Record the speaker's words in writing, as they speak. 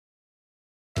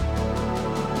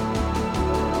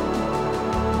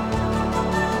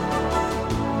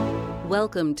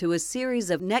Welcome to a series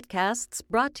of netcasts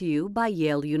brought to you by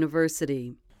Yale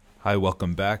University. Hi,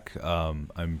 welcome back.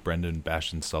 I'm Brendan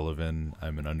Bashan Sullivan.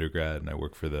 I'm an undergrad and I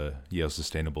work for the Yale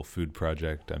Sustainable Food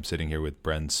Project. I'm sitting here with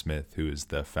Bren Smith, who is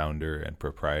the founder and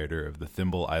proprietor of the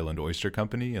Thimble Island Oyster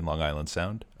Company in Long Island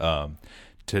Sound.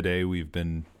 Today we've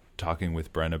been talking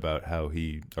with Bren about how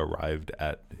he arrived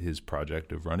at his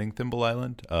project of running Thimble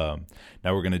Island. Now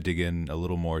we're going to dig in a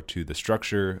little more to the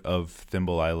structure of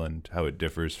Thimble Island, how it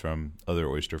differs from other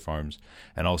oyster farms,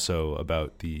 and also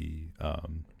about the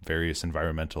various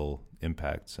environmental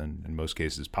impacts and, in most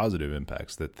cases, positive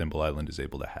impacts that Thimble Island is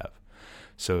able to have.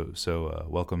 So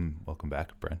welcome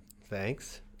back, Bren.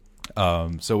 Thanks.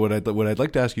 So what I'd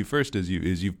like to ask you first is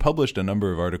you've published a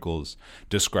number of articles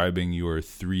describing your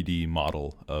 3D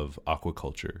model of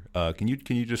aquaculture. Can you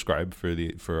describe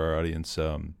for our audience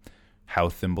how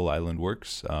Thimble Island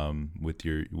works with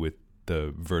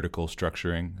the vertical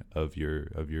structuring of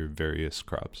your various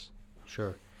crops?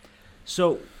 Sure.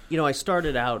 So I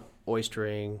started out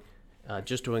oystering,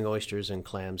 just doing oysters and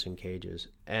clams in cages,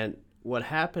 and what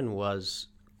happened was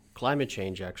climate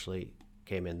change actually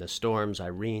came in. The storms,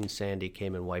 Irene, Sandy,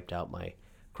 came and wiped out my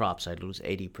crops. I'd lose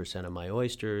 80% of my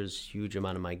oysters, huge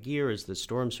amount of my gear as the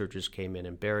storm surges came in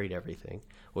and buried everything.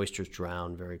 Oysters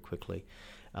drowned very quickly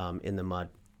in the mud.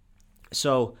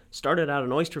 So started out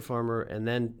an oyster farmer and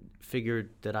then figured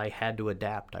that I had to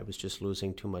adapt. I was just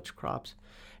losing too much crops.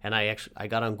 And I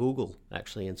got on Google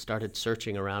actually and started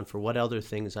searching around for what other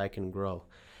things I can grow.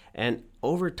 And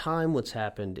over time what's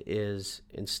happened is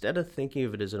instead of thinking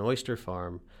of it as an oyster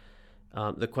farm,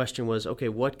 the question was, okay,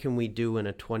 what can we do in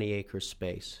a 20-acre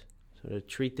space? So to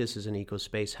treat this as an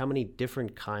eco-space, how many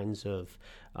different kinds of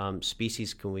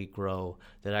species can we grow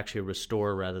that actually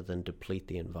restore rather than deplete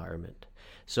the environment?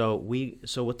 So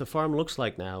what the farm looks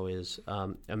like now is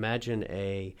imagine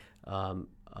a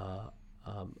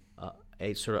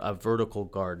sort of a vertical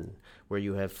garden where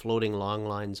you have floating long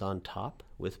lines on top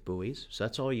with buoys. So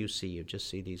that's all you see. You just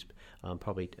see these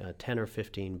probably 10 or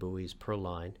 15 buoys per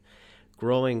line.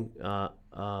 Growing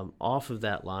off of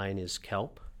that line is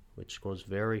kelp, which grows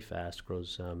very fast,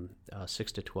 grows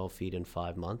 6 to 12 feet in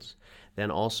 5 months. Then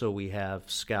also we have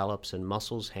scallops and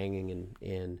mussels hanging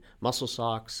in mussel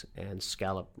socks and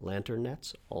scallop lantern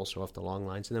nets, also off the long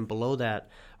lines. And then below that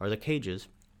are the cages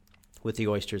with the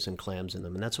oysters and clams in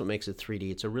them. And that's what makes it 3D.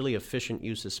 It's a really efficient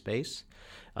use of space,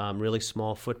 really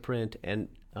small footprint, and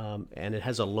it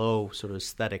has a low sort of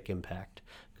aesthetic impact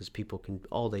because people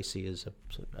all they see is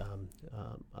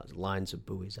lines of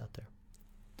buoys out there.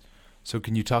 So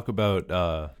can you talk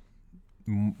about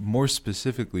more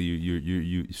specifically?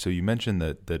 You mentioned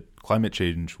that climate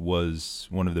change was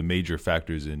one of the major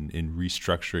factors in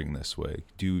restructuring this way.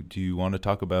 Do you want to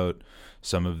talk about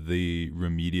some of the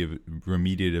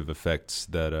remediative effects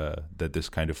that this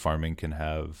kind of farming can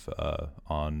have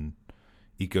on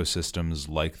ecosystems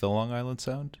like the Long Island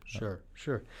Sound?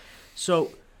 Sure.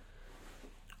 So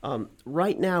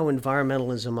right now,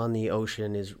 environmentalism on the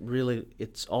ocean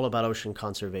it's all about ocean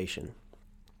conservation.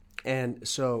 And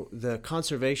so the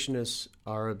conservationists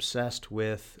are obsessed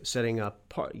with setting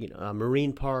up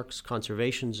marine parks,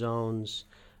 conservation zones.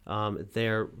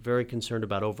 They're very concerned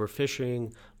about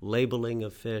overfishing, labeling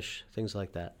of fish, things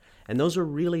like that. And those are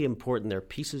really important. They're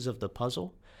pieces of the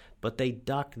puzzle, but they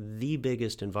duck the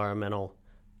biggest environmental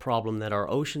problem that our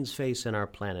oceans face and our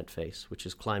planet face, which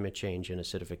is climate change and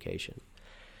acidification.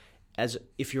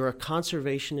 If you're a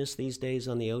conservationist these days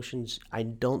on the oceans, I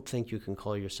don't think you can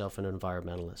call yourself an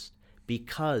environmentalist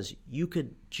because you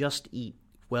could just eat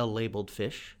well-labeled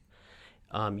fish.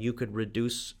 You could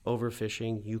reduce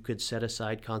overfishing. You could set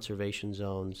aside conservation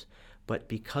zones. But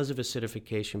because of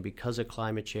acidification, because of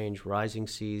climate change, rising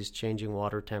seas, changing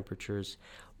water temperatures,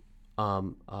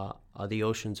 the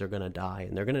oceans are going to die,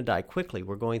 and they're going to die quickly.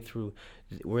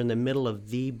 We're in the middle of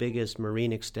the biggest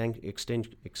marine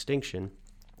extinction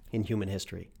in human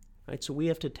history, right? So we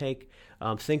have to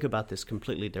think about this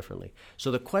completely differently. So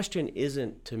the question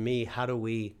isn't, to me, how do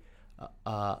we,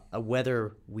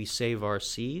 whether we save our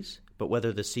seas, but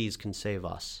whether the seas can save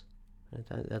us. Right?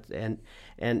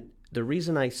 And the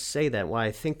reason I say that, why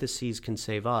I think the seas can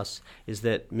save us, is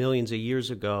that millions of years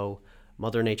ago,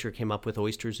 Mother Nature came up with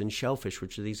oysters and shellfish,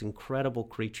 which are these incredible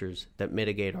creatures that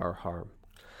mitigate our harm.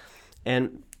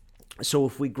 And so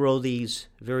if we grow these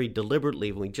very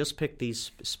deliberately, when we just pick these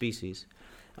species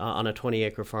on a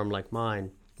 20-acre farm like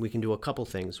mine, we can do a couple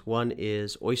things. One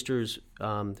is oysters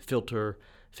filter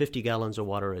 50 gallons of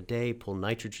water a day, pull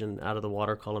nitrogen out of the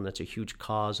water column. That's a huge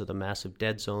cause of the massive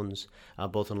dead zones,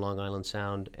 both in Long Island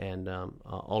Sound and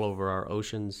all over our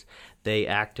oceans. They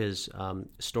act as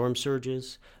storm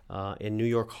surges in New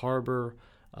York Harbor.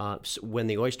 when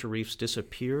the oyster reefs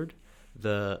disappeared,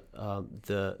 the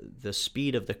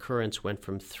speed of the currents went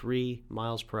from 3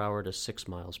 miles per hour to 6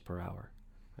 miles per hour.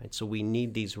 Right? So we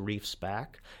need these reefs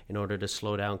back in order to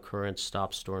slow down currents,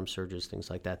 stop storm surges,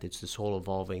 things like that. It's this whole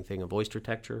evolving thing of oyster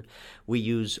texture. We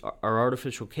use our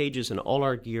artificial cages, and all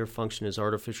our gear function as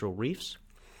artificial reefs,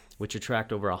 which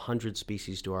attract over 100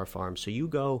 species to our farm. So you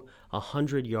go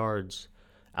 100 yards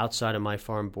outside of my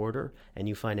farm border, and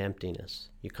you find emptiness.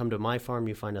 You come to my farm,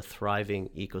 you find a thriving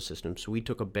ecosystem. So we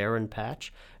took a barren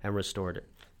patch and restored it.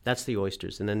 That's the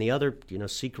oysters. And then the other,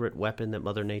 secret weapon that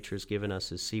Mother Nature has given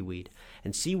us is seaweed.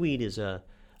 And seaweed is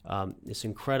this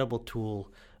incredible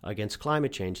tool against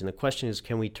climate change. And the question is,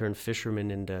 can we turn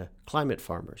fishermen into climate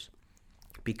farmers?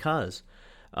 Because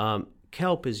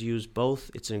kelp is used both.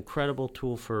 It's an incredible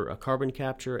tool for carbon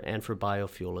capture and for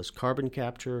biofuel. As carbon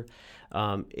capture,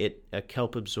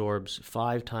 kelp absorbs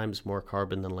 5 times more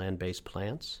carbon than land-based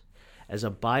plants. As a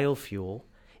biofuel,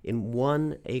 in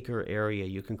 1 acre area,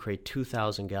 you can create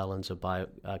 2,000 gallons of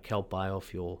kelp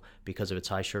biofuel because of its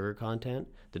high sugar content.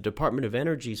 The Department of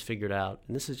Energy's figured out,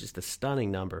 and this is just a stunning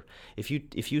number, if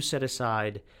you set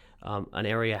aside an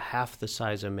area half the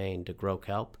size of Maine to grow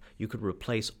kelp, you could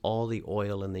replace all the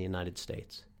oil in the United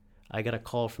States. I got a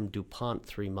call from DuPont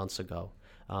 3 months ago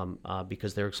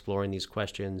because they're exploring these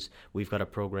questions. We've got a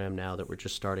program now that we're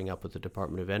just starting up with the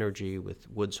Department of Energy, with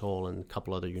Woods Hole and a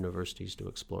couple other universities to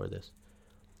explore this.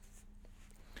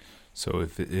 So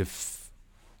if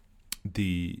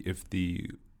the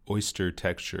oyster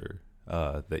texture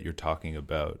that you're talking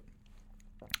about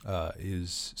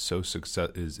is so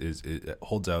it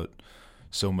holds out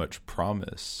so much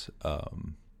promise,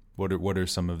 what are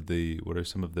some of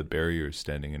the barriers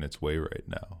standing in its way right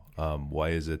now? Why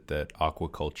is it that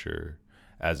aquaculture,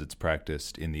 as it's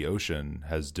practiced in the ocean,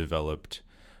 has developed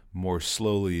more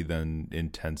slowly than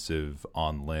intensive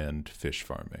on-land fish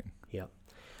farming? Yeah.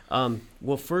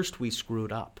 Well, first we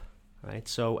screwed up, right?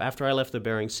 So after I left the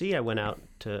Bering Sea, I went out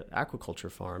to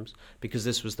aquaculture farms because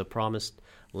this was the promised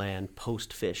land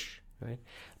post-fish, right?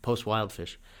 Post-wild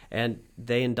fish. And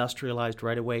they industrialized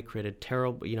right away, created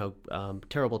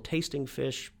terrible tasting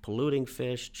fish, polluting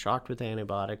fish, shocked with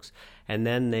antibiotics, and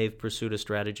then they've pursued a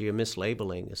strategy of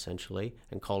mislabeling, essentially,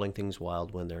 and calling things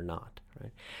wild when they're not,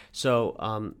 right? So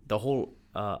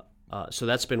so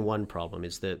that's been one problem,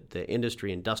 is that the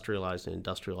industry industrialized in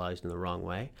the wrong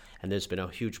way, and there's been a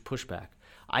huge pushback.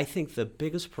 I think the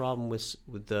biggest problem with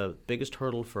the biggest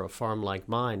hurdle for a farm like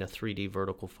mine, a 3D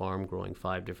vertical farm growing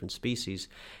 5 different species,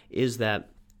 is that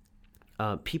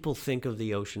people think of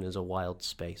the ocean as a wild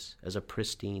space, as a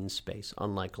pristine space,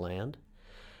 unlike land.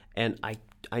 And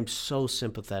I'm so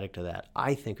sympathetic to that.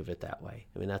 I think of it that way.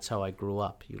 I mean, that's how I grew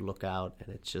up. You look out,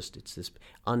 and it's this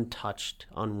untouched,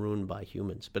 unruined by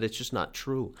humans. But it's just not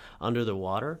true. Under the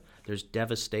water, there's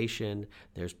devastation.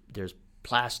 There's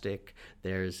plastic.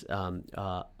 There's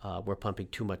we're pumping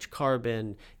too much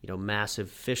carbon. Massive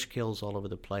fish kills all over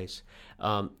the place.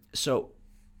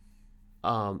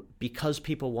 Because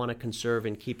people want to conserve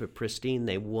and keep it pristine,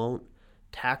 they won't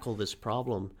tackle this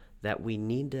problem that we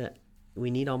need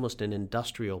almost an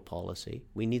industrial policy.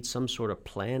 We need some sort of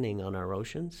planning on our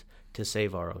oceans to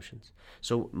save our oceans.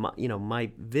 So,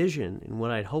 my vision and what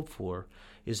I'd hope for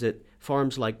is that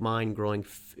farms like mine growing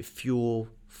fuel,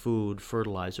 food,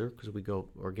 fertilizer, because we go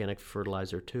organic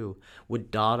fertilizer too, would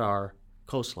dot our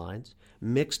coastlines,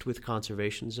 mixed with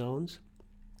conservation zones,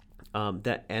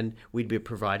 and we'd be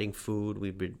providing food.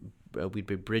 We'd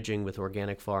be bridging with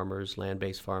organic farmers,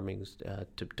 land-based farming,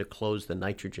 to close the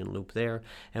nitrogen loop there,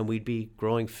 and we'd be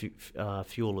growing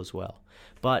fuel as well.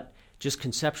 But just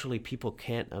conceptually, people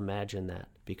can't imagine that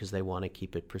because they want to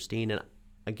keep it pristine. And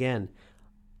again,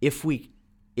 if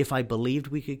I believed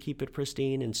we could keep it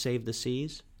pristine and save the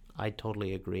seas, I'd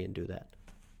totally agree and do that.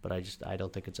 But I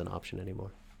don't think it's an option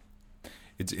anymore.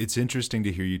 It's interesting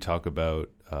to hear you talk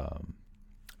about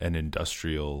an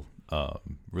industrial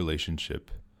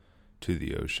relationship to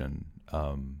the ocean,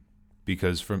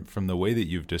 because from the way that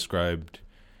you've described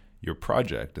your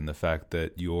project and the fact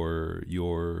that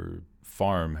your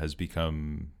farm has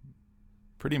become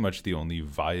pretty much the only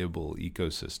viable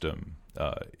ecosystem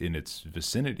in its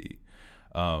vicinity,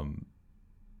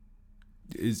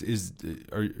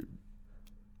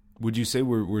 would you say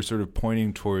we're sort of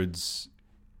pointing towards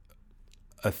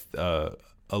a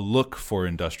look for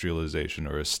industrialization,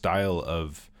 or a style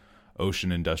of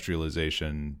ocean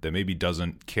industrialization that maybe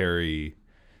doesn't carry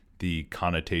the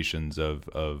connotations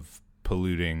of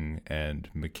polluting and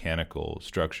mechanical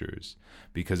structures?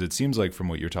 Because it seems like, from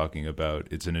what you're talking about,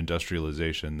 it's an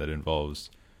industrialization that involves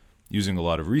using a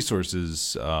lot of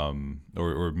resources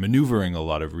or maneuvering a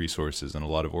lot of resources and a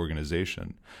lot of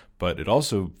organization. But it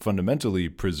also fundamentally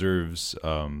preserves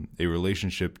a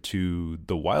relationship to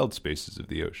the wild spaces of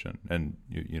the ocean. And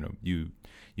you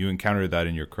encounter that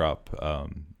in your crop,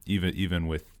 even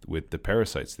with the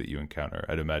parasites that you encounter.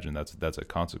 I'd imagine that's a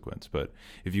consequence. But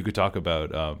if you could talk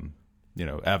about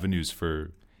avenues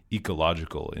for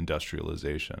ecological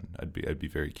industrialization, I'd be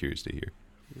very curious to hear.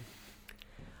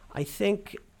 I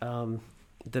think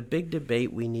the big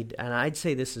debate we need, and I'd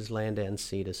say this is land and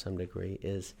sea to some degree,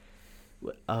 is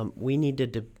we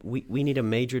need a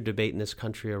major debate in this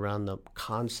country around the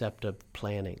concept of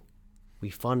planning. We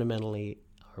fundamentally,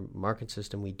 our market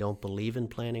system, we don't believe in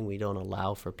planning. We don't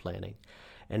allow for planning.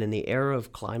 And in the era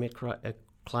of climate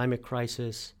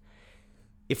crisis,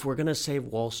 if we're going to save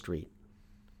Wall Street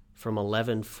from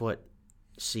 11-foot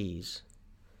seas,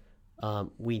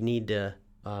 we need to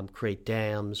create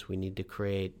dams. We need to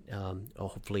create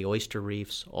hopefully oyster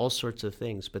reefs, all sorts of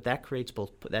things. But that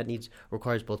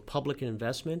requires both public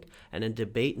investment and a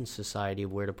debate in society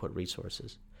of where to put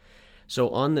resources. So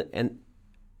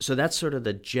that's sort of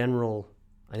the general,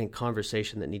 I think,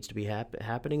 conversation that needs to be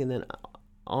happening. And then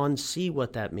on sea,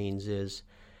 what that means is,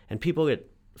 and people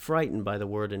get frightened by the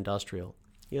word industrial.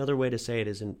 The other way to say it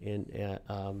is in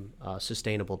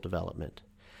sustainable development.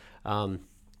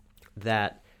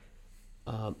 That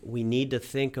we need to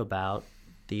think about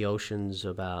the oceans,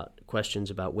 about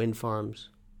questions about wind farms,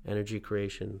 energy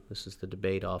creation. This is the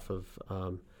debate off of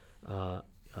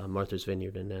Martha's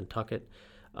Vineyard in Nantucket.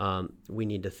 We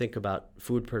need to think about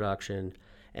food production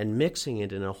and mixing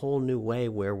it in a whole new way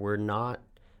where we're not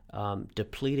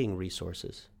depleting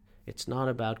resources. It's not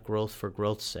about growth for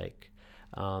growth's sake.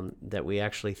 That we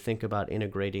actually think about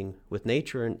integrating with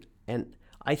nature. And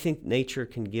I think nature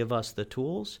can give us the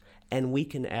tools, and we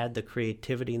can add the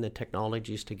creativity and the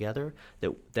technologies together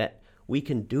that we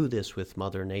can do this with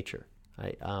Mother Nature.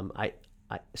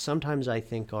 Sometimes I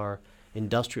think our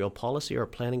industrial policy, our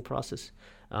planning process,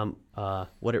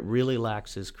 what it really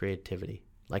lacks is creativity.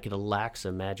 Like, it lacks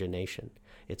imagination.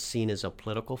 It's seen as a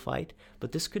political fight,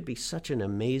 but this could be such an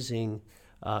amazing,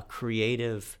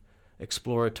 creative,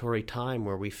 exploratory time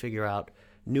where we figure out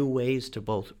new ways to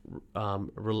both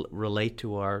relate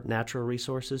to our natural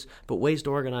resources, but ways to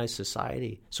organize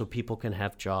society so people can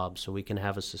have jobs, so we can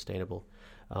have a sustainable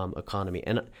economy.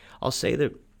 And I'll say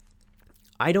that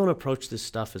I don't approach this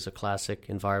stuff as a classic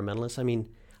environmentalist. I mean,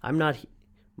 I'm not.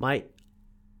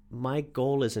 My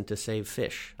goal isn't to save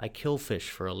fish. I kill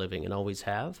fish for a living and always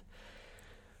have.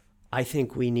 I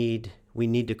think we need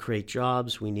to create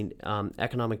jobs. We need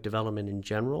economic development in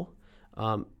general.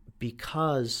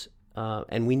 Because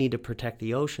we need to protect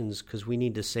the oceans because we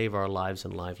need to save our lives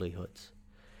and livelihoods.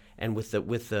 And with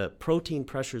the protein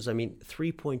pressures, I mean,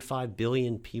 3.5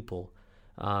 billion people,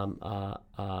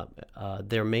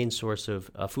 their main source of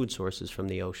food source is from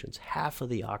the oceans. Half of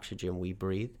the oxygen we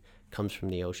breathe comes from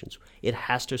the oceans. It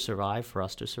has to survive for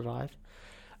us to survive.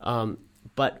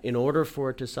 But in order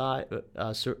for it to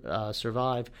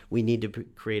survive, we need to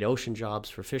create ocean jobs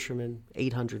for fishermen.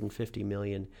 850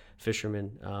 million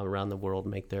fishermen around the world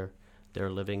make their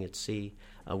living at sea.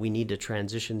 We need to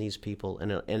transition these people,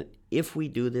 and if we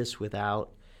do this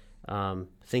without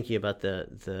thinking about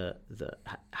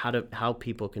how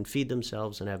people can feed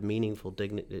themselves and have meaningful,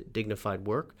 dignified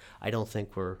work, I don't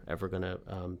think we're ever going to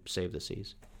save the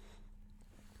seas.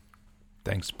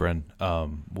 Thanks, Bren.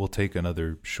 We'll take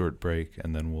another short break,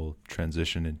 and then we'll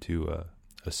transition into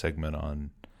a segment on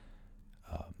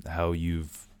how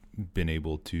you've been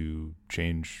able to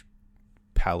change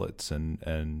palates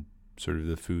and sort of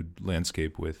the food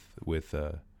landscape with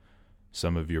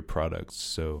some of your products.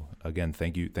 So again,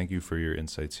 thank you for your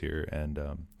insights here, and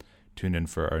tune in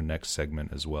for our next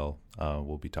segment as well.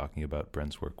 We'll be talking about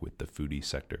Bren's work with the foodie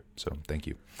sector. So thank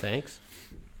you. Thanks.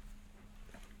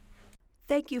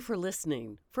 Thank you for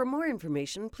listening. For more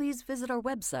information, please visit our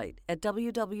website at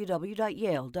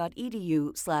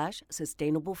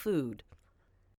www.yale.edu/sustainablefood.